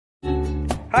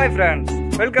Hi friends,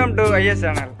 welcome to IS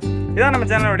channel. This is our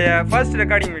channel first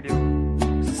recording video.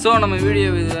 So நம்ம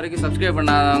video இது வரைக்கும் subscribe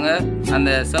பண்ணாதவங்க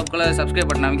அந்த subscribe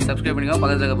button அமைக்கி சப்ஸ்கிரைப் பண்ணிக்கோங்க,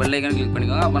 பக்கத்துல இருக்க பெல் ஐகானை கிளிக்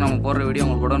பண்ணிக்கோங்க. அப்ப நம்ம போடுற வீடியோ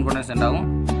உங்களுக்கு உடனுக்குடன் சென்ட் ஆகும்.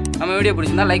 நம்ம வீடியோ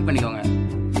பிடிச்சிருந்தா லைக் பண்ணிக்கோங்க.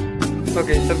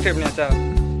 ஓகே, சப்ஸ்கிரைப் பண்ணியாச்சா?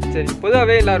 சரி,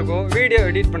 பொதுவாகவே எல்லாருக்கும் வீடியோ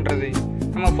எடிட் பண்ணுறது,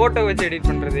 நம்ம ஃபோட்டோ வச்சு எடிட்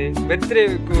பண்ணுறது,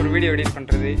 பர்த்டேக்கு ஒரு வீடியோ எடிட்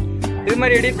பண்ணுறது, இது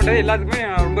மாதிரி எடிட் பண்ணுறது எல்லாத்துக்குமே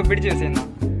ரொம்ப பிடிச்ச விஷயம் தான்.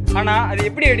 ஆனால் அது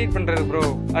எப்படி எடிட் பண்ணுறது ப்ரோ,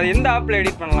 அது எந்த ஆப்பில்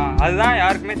எடிட் பண்ணலாம், அதுதான்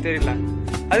யாருக்குமே தெரியல.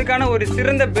 அதுக்கான ஒரு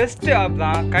சிறந்த பெஸ்ட் ஆப்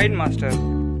தான் KineMaster.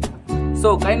 ஸோ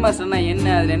KineMasterனா என்ன,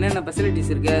 அதில் என்னென்ன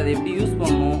ஃபெசிலிட்டிஸ் இருக்குது, அதை எப்படி யூஸ்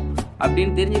பண்ணணும்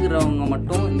அப்படின்னு தெரிஞ்சுக்கிறவங்க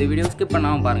மட்டும் இந்த வீடியோ ஸ்கிப்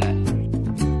பண்ணாமல் பாருங்கள்.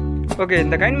 ஓகே,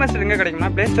 இந்த KineMaster எங்கே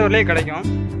கிடைக்கும்னா ப்ளே ஸ்டோர்லேயே கிடைக்கும்.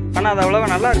 ஆனால் அது அவ்வளோவா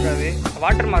நல்லா இருக்காது,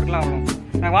 வாட்டர் மார்க்லாம் வரும்.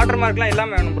 எனக்கு வாட்டர் மார்க்லாம்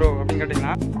எல்லாமே வேணும் ப்ரோ அப்படின்னு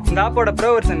கேட்டிங்கன்னா இந்த ஆப்போட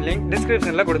ப்ரோ வெர்ஷன் லிங்க்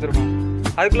டிஸ்கிரிப்ஷனில் கொடுத்துருக்கோம்.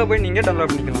 அதுக்குள்ளே போய் நீங்கள்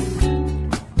டவுன்லோட் பண்ணிக்கலாம்.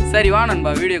 சரி வா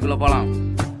நண்பா, வீடியோக்குள்ளே போகலாம்.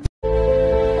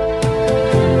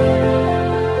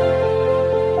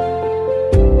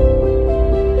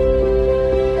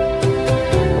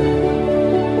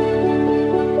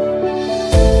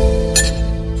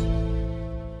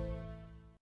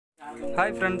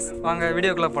 ஹாய் ஃப்ரெண்ட்ஸ், வாங்க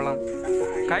வீடியோக்குள்ளே போகலாம்.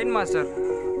 KineMaster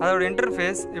அதோட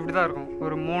இன்டர்ஃபேஸ் இப்படி தான் இருக்கும்.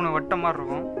 ஒரு 3 வட்டம் மாதிரி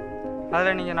இருக்கும்.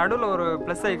 அதில் நீங்கள் நடுவில் ஒரு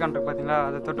ப்ளஸ் ஐக்கான் இருக்குது பார்த்தீங்களா,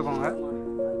 அதை தொட்டுக்கோங்க.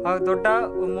 அது தொட்டால்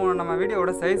நம்ம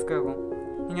வீடியோவோட சைஸ் கேட்கும்.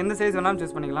 நீங்கள் எந்த சைஸ் வேணாலும்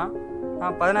சூஸ் பண்ணிக்கலாம்.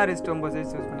 நான் 16:9 சைஸ்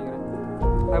சூஸ் பண்ணிக்கிறேன்.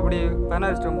 அப்படி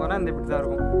 16:9 இந்த இப்படி தான்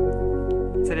இருக்கும்.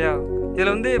 சரியா?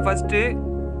 இதில் வந்து ஃபஸ்ட்டு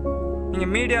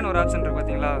நீங்கள் மீடியான்னு ஒரு ஆப்ஷன் இருக்குது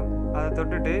பார்த்தீங்களா, அதை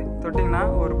தொட்டிங்கன்னா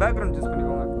ஒரு பேக்ரவுண்ட் சூஸ்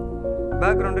பண்ணிக்கோங்க.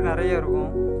 பேக்ரவுண்டு நிறைய இருக்கும்.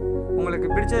 உங்களுக்கு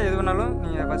பிடிச்ச எது வேணாலும்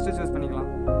நீங்கள் ஃபஸ்ட்டு சூஸ் பண்ணிக்கலாம்.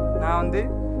 நான் வந்து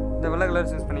இந்த வெள்ளை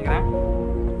கலர் சூஸ் பண்ணிக்கிறேன்.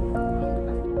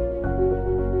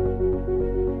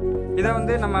 இதை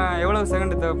வந்து நம்ம எவ்வளோ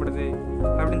செகண்ட் தேவைப்படுது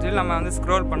அப்படின்னு சொல்லி நம்ம வந்து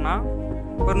ஸ்க்ரோல் பண்ணால்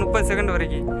ஒரு 30 செகண்ட்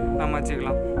வரைக்கும் நம்ம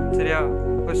வச்சுக்கலாம். சரியா?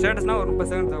 ஒரு ஸ்டேட்டஸ்னால் ஒரு 30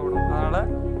 செகண்ட் தேவைப்படும். அதனால்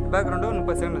பேக்ரவுண்டு ஒரு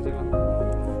 30 செகண்ட் வச்சுக்கலாம்.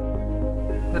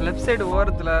 இந்த லெஃப்ட் சைடு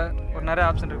ஓரத்தில் ஒரு நிறைய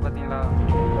ஆப்ஷன் இருக்குது பார்த்தீங்களா.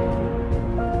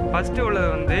 ஃபஸ்ட்டு உள்ளது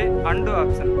வந்து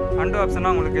அண்டு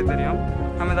ஆப்ஷன்னா உங்களுக்கே தெரியும்.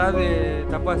 நம்ம ஏதாவது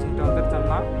தப்பாக செஞ்சுட்டு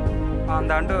வந்துருச்சோம்னா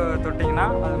அந்த அண்டு தொட்டிங்கன்னா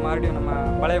அது மறுபடியும் நம்ம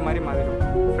பழைய மாதிரி மாறிடும்.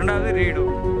 ரெண்டாவது ரீடு.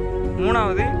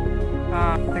 மூணாவது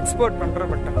எக்ஸ்போர்ட் பண்ணுற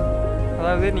பட்டன்.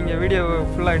 அதாவது நீங்கள் வீடியோவை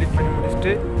ஃபுல்லாக எடிட் பண்ணி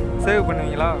முடிச்சுட்டு சேவ்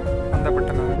பண்ணுவீங்களா, அந்த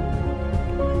பட்டன் அது.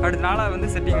 அடுத்த நாளாக வந்து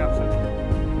செட்டிங் ஆப்ஷன்.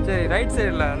 சரி, ரைட்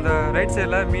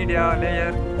சைடில் மீடியா,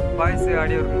 லேயர், வாய்ஸ்,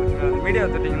 ஆடியோ இருக்கும் பார்த்தீங்களா. அந்த மீடியா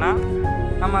தொட்டிங்கன்னா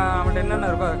நம்மகிட்ட என்னென்ன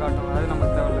இருக்கோ அதை காட்டும். அது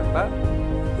நமக்கு தேவையில்லை. இப்போ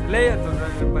லேயர்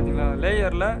சொல்கிறது பார்த்தீங்களா,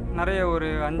 லேயரில் நிறைய ஒரு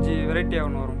 5 வெரைட்டியாக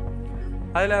ஒன்று வரும்.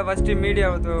 அதில் ஃபஸ்ட்டு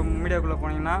மீடியாவுக்குள்ளே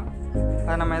போனீங்கன்னா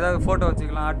அதை நம்ம ஏதாவது ஃபோட்டோ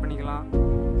வச்சுக்கலாம், ஆட் பண்ணிக்கலாம்,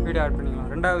 வீடியோ ஆட் பண்ணிக்கலாம்.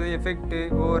 ரெண்டாவது எஃபெக்ட்டு,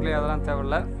 ஓவர்லே, அதெல்லாம்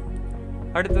தேவையில்ல.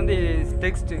 அடுத்து வந்து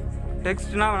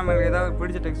டெக்ஸ்ட்னால் நம்மளுக்கு ஏதாவது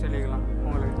பிடிச்ச டெக்ஸ்ட் எழுதிக்கலாம்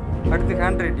உங்களுக்கு. அடுத்து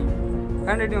ஹேண்ட்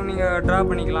ரைட்டிங் நீங்கள் ட்ரா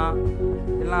பண்ணிக்கலாம்,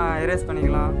 இல்லைனா எரேஸ்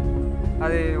பண்ணிக்கலாம்.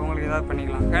 அது உங்களுக்கு ஏதாவது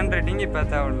பண்ணிக்கலாம். ஹேண்ட் ரைட்டிங் இப்போ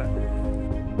தேவையில்லை.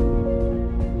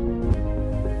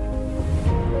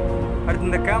 அடுத்து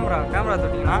இந்த கேமரா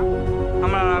தொட்டிங்கன்னா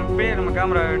நம்ம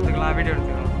கேமரா எடுத்துக்கலாம், வீடியோ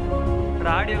எடுத்துக்கலாம்.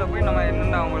 அப்புறம் ஆடியோவில் போய் நம்ம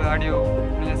என்னென்ன உங்களுக்கு ஆடியோ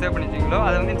நீங்கள் சேவ் பண்ணி வச்சிங்களோ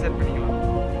அதை வந்து இன்சர்ட் பண்ணிக்கலாம்.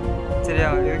 சரியா?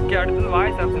 இதுக்கு அடுத்து வந்து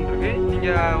வாய்ஸ் ஆப்ஷன் இருக்குது.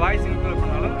 நீங்கள் வாய்ஸ் இன்க்ளூட்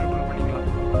பண்ணாலும் இன்க்ளூட் பண்ணிக்கலாம்.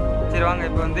 சரி வாங்க,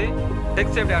 இப்போ வந்து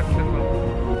டெக்ஸ்ட் எப்படி ஆட் பண்ணிக்கலாம்.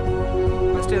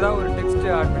 ஃபஸ்ட்டு ஏதாவது ஒரு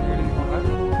டெக்ஸ்ட்டு ஆட் பண்ணி எழுதிக்கோங்க.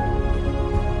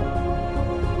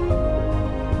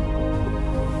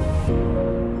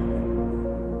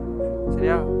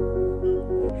 சரியா?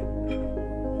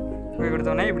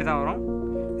 கொடுத்தோன்னே இப்படி தான் வரும்.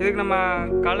 இதுக்கு நம்ம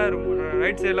கலர்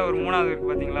ரைட் சைடில் ஒரு 3வது இருக்குது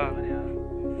பார்த்தீங்களா,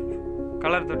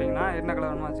 கலர் தொட்டிங்கன்னா என்ன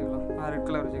கலர் வேணுமா வச்சுக்கலாம். நான் ரெட்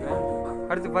கலர் வச்சுக்கிறேன்.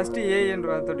 அடுத்து ஃபஸ்ட்டு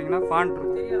ஏஎன்ற தொட்டிங்கன்னா ஃபாண்ட்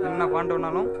இருக்கும். என்ன ஃபாண்ட்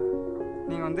வேணாலும்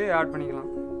நீங்கள் வந்து ஆட் பண்ணிக்கலாம்.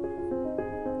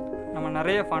 நம்ம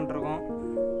நிறைய ஃபாண்ட் இருக்கும்.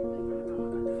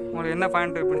 உங்களுக்கு என்ன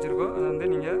ஃபாண்ட் பிடிச்சிருக்கோ அதை வந்து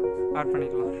நீங்கள் ஆட்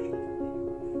பண்ணிக்கலாம்.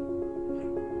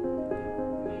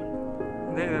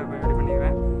 இதே ரெடி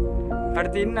பண்ணிக்கிறேன்.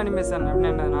 அடுத்து அனிமேஷன்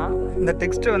அப்படின்னு என்னன்னா, இந்த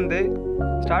டெக்ஸ்ட்டு வந்து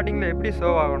ஸ்டார்டிங்கில் எப்படி ஷோ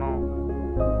ஆகணும்,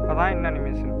 அதான்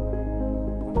அனிமேஷன்.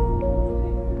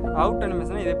 அவுட்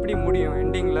அனிமேஷன் இது எப்படி முடியும்,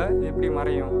 எண்டிங்கில் எப்படி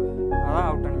மறையும், அதான்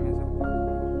அவுட் அனிமேஷன்.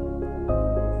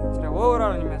 சரி,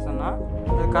 ஓவரால் அனிமேஷன்னா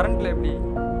அது கரண்ட்டில் எப்படி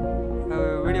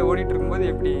வீடியோ ஓடிட்டு இருக்கும்போது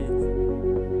எப்படி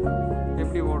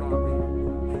ஓடும் அப்படின்னு.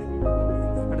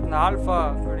 அடுத்து இந்த ஆல்ஃபா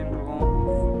அப்படின்னு இருக்கும்.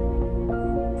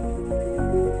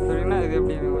 சரிங்கன்னா இது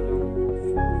எப்படி கொஞ்சம்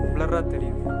பிளராக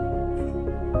தெரியும்.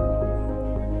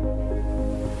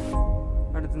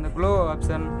 அடுத்து இந்த க்ளோ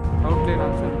ஆப்ஷன், அவுட்லைன்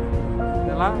ஆப்ஷன்,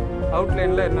 இதெல்லாம்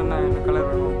அவுட்லைனில் என்னென்ன கலர்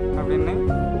வேணும் அப்படின்னு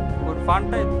ஒரு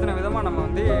ஃபாண்ட்டாக இத்தனை விதமாக நம்ம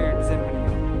வந்து டிசைன்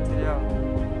பண்ணிக்கலாம். சரியா?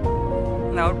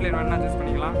 இந்த அவுட்லைன் வேணா சூஸ்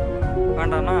பண்ணிக்கலாம்,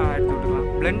 வேண்டாம்னா எடுத்து விட்டுக்கலாம்.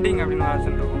 பிளெண்டிங் அப்படின்னு ஒரு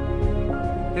ஆப்ஷன் இருக்கும்.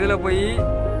 இதில் போய்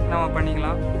நம்ம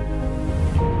பண்ணிக்கலாம்.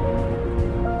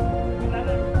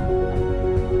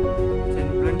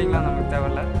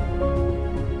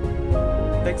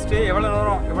 டெக்ஸ்ட்டு எவ்வளோ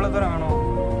தூரம் வேணும்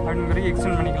அப்படிங்கிறது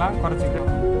எக்ஸ்டெண்ட் பண்ணிக்கலாம்,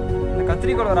 குறைச்சிக்கலாம். இந்த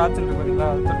கத்திரிக்கோள் ஒரு ஆப்ஷன் இருக்குது பார்த்தீங்களா,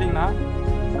 அது தொட்டிங்கன்னா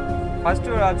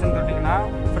ஃபஸ்ட்டு ஒரு ஆப்ஷன் தொட்டிங்கன்னா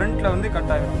ஃப்ரண்ட்டில் வந்து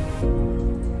கட் ஆகிடும்.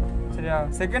 சரியா?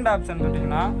 செகண்ட் ஆப்ஷன்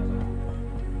தொட்டிங்கன்னா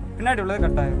பின்னாடி உள்ளது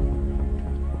கட் ஆகிடும்.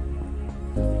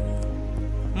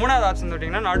 மூணாவது ஆப்ஷன்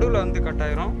தொட்டிங்கன்னா நடுவில் வந்து கட்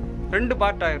ஆகிரும், 2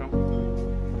 பார்ட் ஆகிரும்.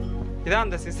 இதான்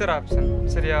அந்த சிசர் ஆப்ஷன்.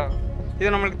 சரியா?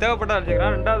 இது நம்மளுக்கு தேவைப்பட்டால்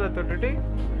வச்சுக்கலாம், ரெண்டாவது தொட்டுட்டு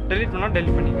டெலிட் பண்ணால்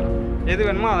டெலிட் பண்ணிக்கலாம். எது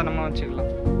வேணுமோ அதை நம்ம வச்சுக்கலாம்.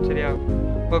 சரியா?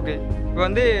 ஓகே, இப்போ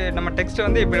வந்து நம்ம டெக்ஸ்ட்டை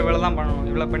வந்து இப்படி இவ்வளோ தான் பண்ணணும்,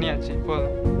 இவ்வளோ பண்ணியாச்சு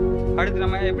போதும். அடுத்து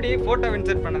நம்ம எப்படி ஃபோட்டோ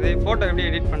இன்சர்ட் பண்ணுறது, ஃபோட்டோ எப்படி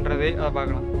எடிட் பண்ணுறது அதை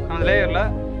பார்க்கலாம். நம்ம லேயரில்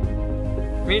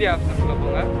மீடியா ஆப்ஷனுக்குள்ளே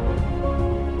போங்க.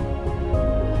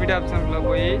 மீடியா ஆப்ஷனுக்குள்ளே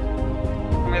போய்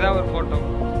நம்ம ஏதாவது ஒரு ஃபோட்டோ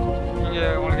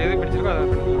நீங்கள் உங்களுக்கு எது பிடிச்சிருக்கோ அதை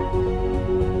பண்ணிக்கலாம்.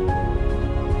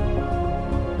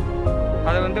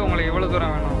 அதை வந்து உங்களுக்கு எவ்வளோ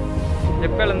தூரம் வேணும்,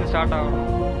 எப்போலேருந்து ஸ்டார்ட் ஆகணும்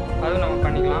அதுவும் நம்ம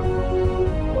பண்ணிக்கலாம்.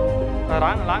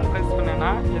 லாங் ப்ரெஸ் பண்ணேன்னா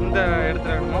எந்த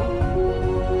இடத்துல வேணுமோ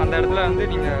அந்த இடத்துல வந்து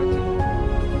நீங்கள் வச்சு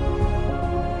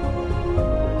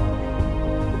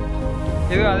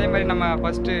இதுவும் அதே மாதிரி நம்ம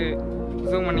ஃபஸ்ட்டு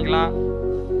ஜூம் பண்ணிக்கலாம்.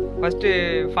 ஃபஸ்ட்டு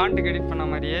ஃபாண்ட்டுக்கு எடிட் பண்ண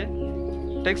மாதிரியே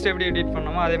டெக்ஸ்ட் எப்படி எடிட்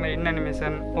பண்ணோமோ அதே மாதிரி இன்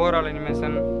animation, overall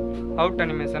animation, out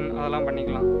animation அதெல்லாம்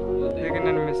பண்ணிக்கலாம். இதுக்கு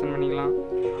என்ன அனிமேஷன் பண்ணிக்கலாம்,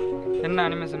 என்ன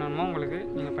அனிமேஷன் வேணுமோ உங்களுக்கு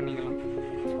நீங்கள் பண்ணிக்கலாம்.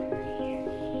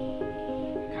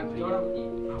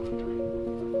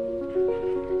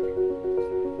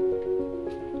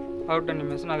 அவுட்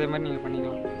அனிமேஷன் அதே மாதிரி நீங்கள்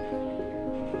பண்ணிக்கலாம்.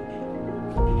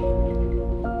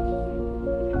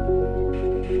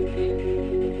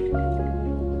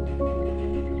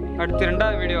 அடுத்து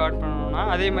ரெண்டாவது வீடியோ ஆட் பண்ணணும்னா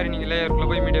அதே மாதிரி நீங்கள் லேயருக்குள்ளே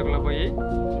போய் மீடியாக்குள்ளே போய்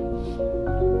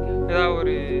ஏதாவது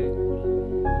ஒரு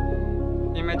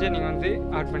இமேஜை நீங்கள் வந்து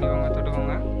ஆட் பண்ணிக்கோங்க,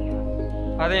 தொட்டுக்கோங்க.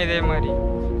 அதே இதே மாதிரி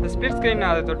இந்த ஸ்ப்ளிட் ஸ்க்ரீன்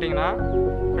அதை தொட்டிங்கன்னா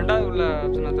ரெண்டாவது உள்ள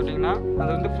ஆப்ஷனை தொட்டிங்கன்னா அது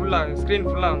வந்து ஃபுல்லாக ஸ்க்ரீன்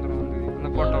ஃபுல்லாக வந்துடும்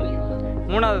அந்த ஃபோட்டோ.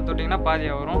 மூணாவது தொட்டிங்கன்னா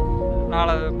பாதியாக வரும்,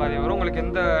 நாலாவது பாதியாக வரும். உங்களுக்கு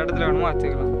எந்த இடத்துல வேணுமோ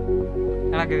வச்சுக்கலாம்.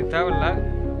 எனக்கு இது தேவையில்லை,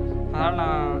 அதனால்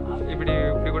நான் இப்படி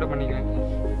கூட பண்ணிக்கிறேன்,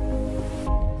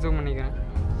 ஜூம் பண்ணிக்கிறேன்.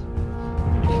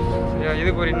 சரியா?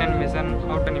 இதுக்கு ஒரு இன் அனிமேஷன்,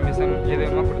 அவுட் அனிமேஷன் எது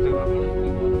வேணுமோ கொடுத்துக்கலாம்.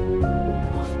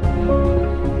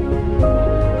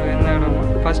 என்ன வேணுமோ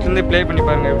ஃபஸ்ட்லேருந்து ப்ளே பண்ணி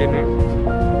பாருங்கள் எப்படின்னு.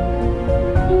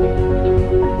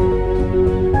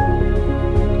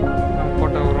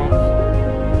 ஃபோட்டோ வரும்,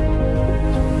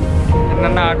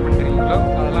 என்னென்ன ஆட் பண்ணுறீங்களோ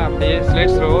அதெல்லாம் அப்படியே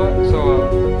ஸ்லைட் ஸ்லோவோ ஸோ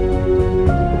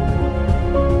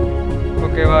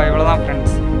ஓகேவா? இவ்வளோ தான்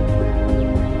ஃப்ரெண்ட்ஸ்,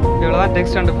 இவ்வளோ தான்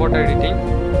டெக்ஸ்ட் அண்ட் ஃபோட்டோ எடிட்டிங்.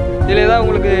 இதில் ஏதாவது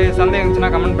உங்களுக்கு சந்தேகம்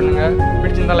இருந்துச்சுன்னா கமெண்ட் பண்ணுங்கள்,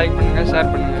 பிடிச்சிருந்தால் லைக் பண்ணுங்கள்,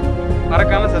 ஷேர் பண்ணுங்கள்,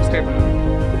 மறக்காமல் சப்ஸ்கிரைப் பண்ணுங்கள்.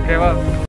 ஓகேவா?